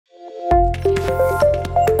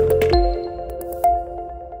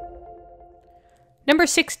number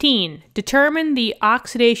 16, determine the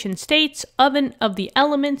oxidation states of the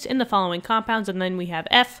elements in the following compounds. And then we have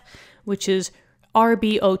F, which is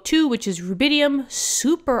RbO2, which is rubidium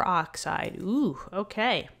superoxide. Ooh,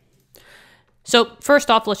 okay. So first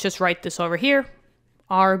off, let's just write this over here.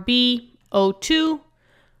 RbO2,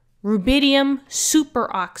 rubidium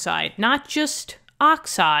superoxide. Not just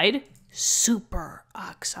oxide,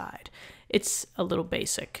 superoxide. It's a little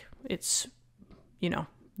basic. It's, you know,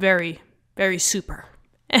 very, very super.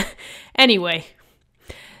 Anyway,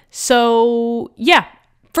 so yeah,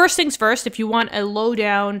 first things first, if you want a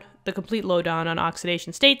lowdown, the complete lowdown on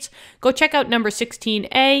oxidation states, go check out number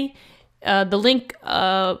 16A. The link,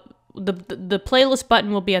 the playlist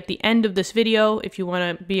button will be at the end of this video if you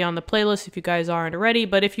want to be on the playlist, if you guys aren't already.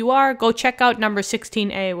 But if you are, go check out number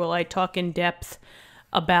 16A where I talk in depth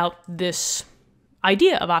about this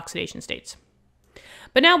idea of oxidation states.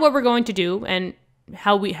 But now what we're going to do, and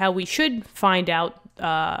how we should find out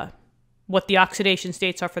what the oxidation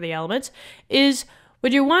states are for the elements, is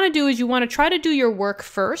what you want to do is you want to try to do your work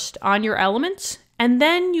first on your elements, and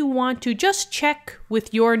then you want to just check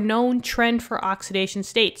with your known trend for oxidation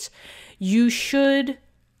states. You should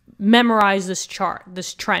memorize this chart,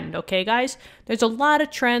 this trend, okay, guys? There's a lot of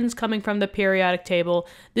trends coming from the periodic table.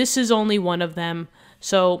 This is only one of them,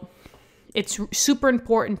 so it's super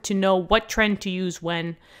important to know what trend to use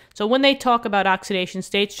when. So when they talk about oxidation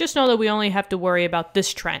states, just know that we only have to worry about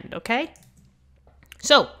this trend, okay?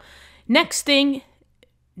 So, next,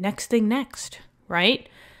 right?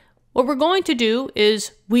 What we're going to do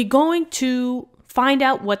is we're going to find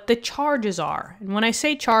out what the charges are. And when I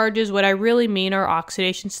say charges, what I really mean are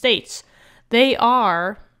oxidation states. They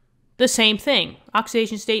are the same thing.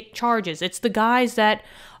 Oxidation state charges. It's the guys that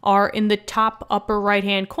are in the top upper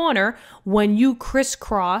right-hand corner when you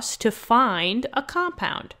crisscross to find a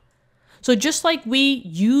compound. So just like we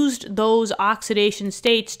used those oxidation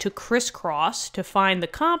states to crisscross to find the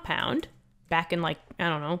compound back in, like, I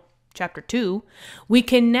don't know, chapter 2, we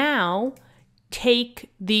can now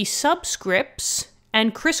take the subscripts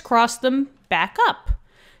and crisscross them back up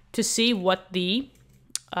to see what the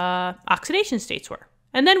oxidation states were.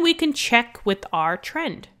 And then we can check with our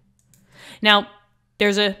trend. Now,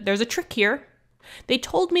 there's a trick here. They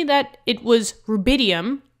told me that it was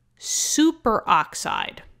rubidium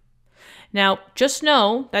superoxide. Now, just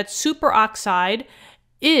know that superoxide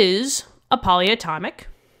is a polyatomic,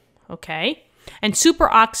 okay? And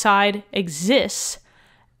superoxide exists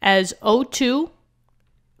as O2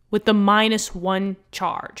 with the -1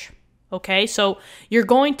 charge, okay? So you're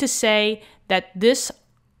going to say that this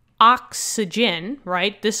oxygen,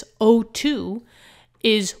 right, this O2,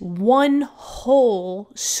 is one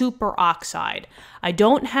whole superoxide. I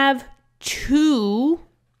don't have two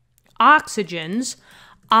oxygens.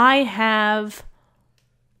 I have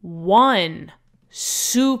one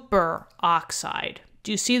superoxide.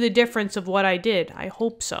 Do you see the difference of what I did? I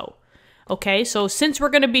hope so. Okay, so since we're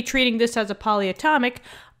going to be treating this as a polyatomic,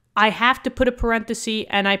 I have to put a parenthesis,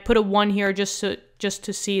 and I put a 1 here just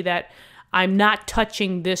to see that I'm not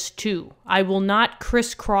touching this 2. I will not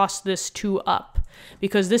crisscross this 2 up,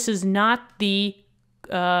 because this is not the,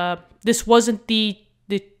 this wasn't the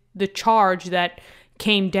charge that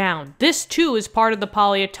came down. This 2 is part of the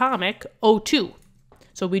polyatomic O2.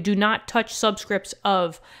 So we do not touch subscripts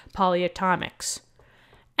of polyatomics.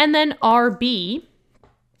 And then Rb,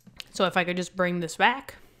 so if I could just bring this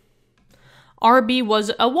back, Rb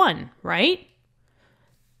was a 1, right?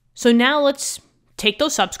 So now let's take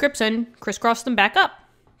those subscripts and crisscross them back up.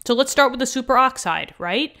 So let's start with the superoxide,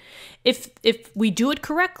 right? If we do it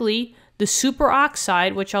correctly, the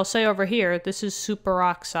superoxide, which I'll say over here, this is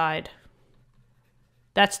superoxide.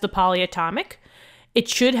 That's the polyatomic. It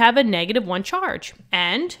should have a -1 charge.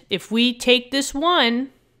 And if we take this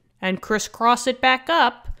 1 and crisscross it back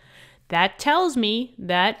up, that tells me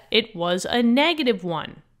that it was a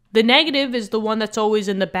 -1. The negative is the one that's always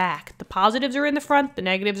in the back. The positives are in the front, the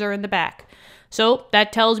negatives are in the back. So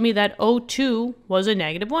that tells me that O2 was a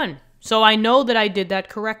 -1. So I know that I did that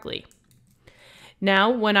correctly.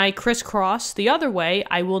 Now, when I crisscross the other way,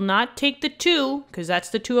 I will not take the 2, because that's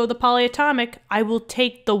the 2 of the polyatomic. I will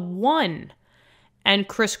take the 1 and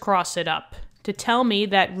crisscross it up to tell me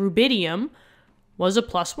that rubidium was a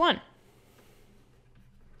 +1.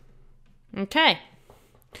 Okay.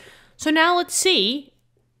 So now let's see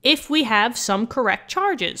if we have some correct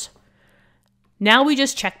charges. Now we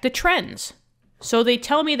just check the trends. So they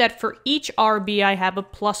tell me that for each Rb I have a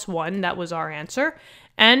 +1. That was our answer.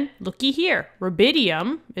 And looky here,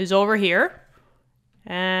 rubidium is over here.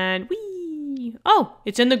 And oh,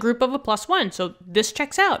 it's in the group of a +1. So this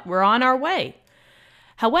checks out. We're on our way.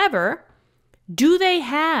 However, do they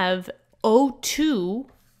have O2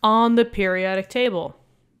 on the periodic table?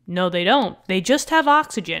 No, they don't. They just have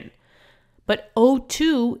oxygen. But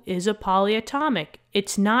O2 is a polyatomic.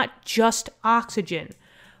 It's not just oxygen.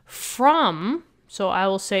 So I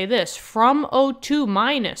will say this, from O2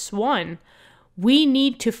 minus 1, we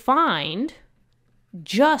need to find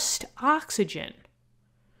just oxygen.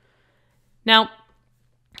 Now,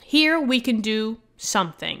 here we can do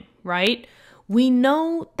something, right? We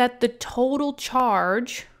know that the total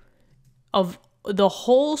charge of the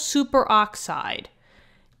whole superoxide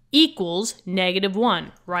equals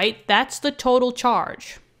 -1, right? That's the total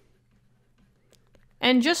charge.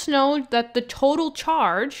 And just know that the total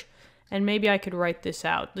charge, and maybe I could write this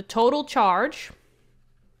out, the total charge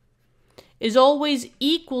is always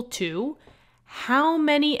equal to how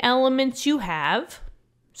many elements you have.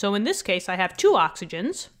 So in this case, I have 2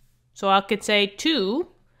 oxygens. So I could say 2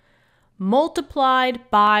 multiplied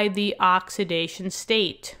by the oxidation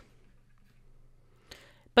state.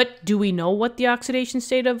 But do we know what the oxidation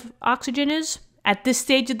state of oxygen is at this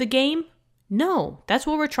stage of the game? No, that's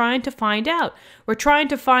what we're trying to find out. We're trying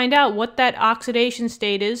to find out what that oxidation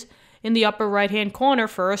state is in the upper right-hand corner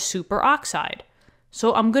for a superoxide.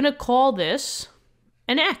 So I'm going to call this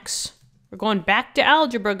an X. We're going back to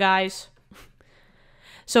algebra, guys.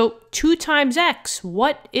 So 2 times X,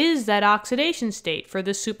 what is that oxidation state for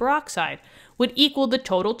this superoxide? Would equal the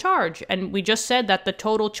total charge. And we just said that the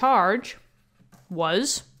total charge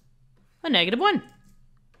was a -1.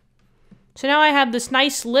 So now I have this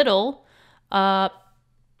nice little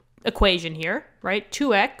equation here, right?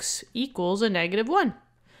 2x equals a -1.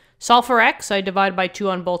 Solve for x, I divide by 2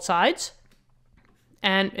 on both sides.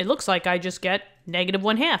 And it looks like I just get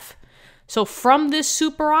 -1/2. So from this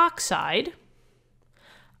superoxide,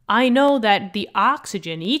 I know that the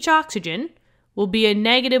oxygen, each oxygen, will be a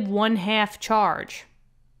 -1/2 charge.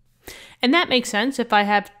 And that makes sense. If I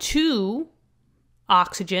have 2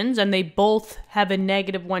 oxygens and they both have a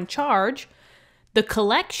 -1 charge, the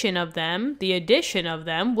collection of them, the addition of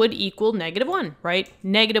them, would equal -1, right?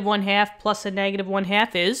 -1/2 plus a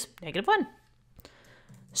 -1/2 is -1.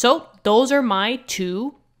 So those are my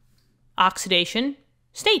 2 oxidation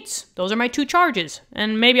states. Those are my 2 charges.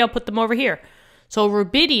 And maybe I'll put them over here. So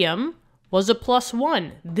rubidium was a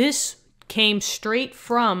 +1. This came straight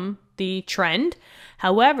from the trend.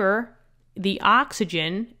 However, the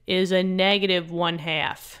oxygen is a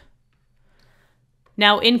 -1/2.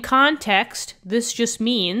 Now, in context, this just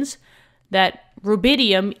means that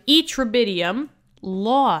rubidium, each rubidium,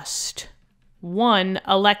 lost 1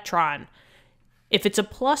 electron. If it's a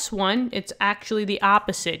 +1, it's actually the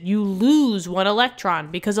opposite. You lose 1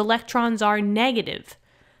 electron because electrons are negative.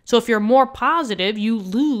 So if you're more positive, you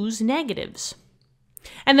lose negatives.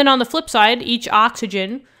 And then on the flip side, each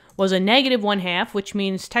oxygen was a -1/2, which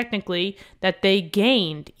means technically that they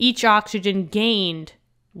gained, each oxygen gained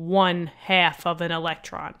 1/2 of an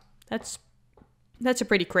electron. That's a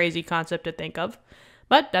pretty crazy concept to think of,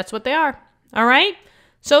 but that's what they are. All right?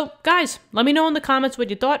 So guys, let me know in the comments what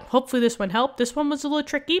you thought. Hopefully this one helped. This one was a little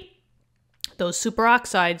tricky. Those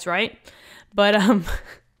superoxides, right? But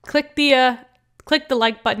click the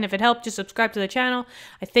like button if it helped. Just subscribe to the channel.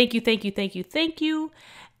 I thank you.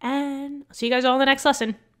 And I'll see you guys all in the next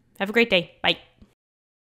lesson. Have a great day. Bye.